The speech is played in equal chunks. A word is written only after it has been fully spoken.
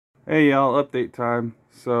Hey y'all, update time.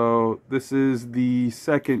 So this is the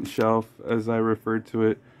second shelf as I referred to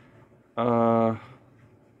it. Uh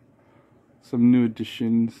some new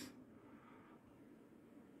additions.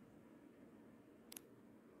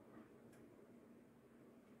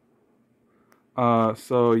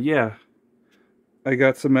 So yeah, I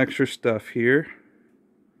got some extra stuff here,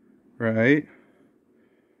 right?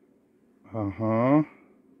 Uh-huh.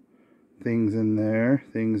 Things in there,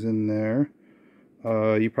 things in there.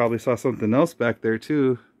 You probably saw something else back there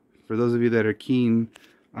too, for those of you that are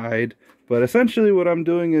keen-eyed. But essentially what I'm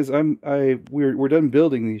doing is we're done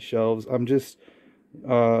building these shelves. I'm just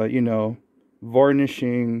you know,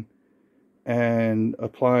 varnishing and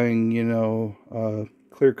applying,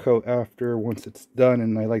 clear coat after once it's done,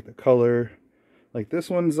 and I like the color. Like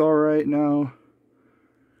this one's all right now.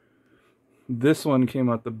 This one came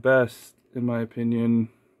out the best in my opinion.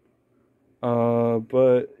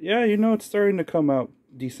 But yeah, it's starting to come out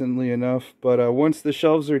decently enough. But once the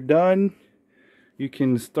shelves are done, you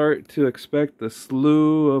can start to expect a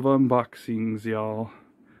slew of unboxings, y'all.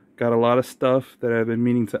 Got a lot of stuff that I've been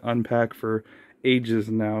meaning to unpack for ages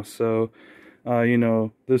now, so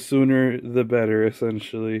the sooner the better,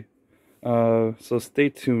 essentially. So stay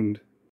tuned.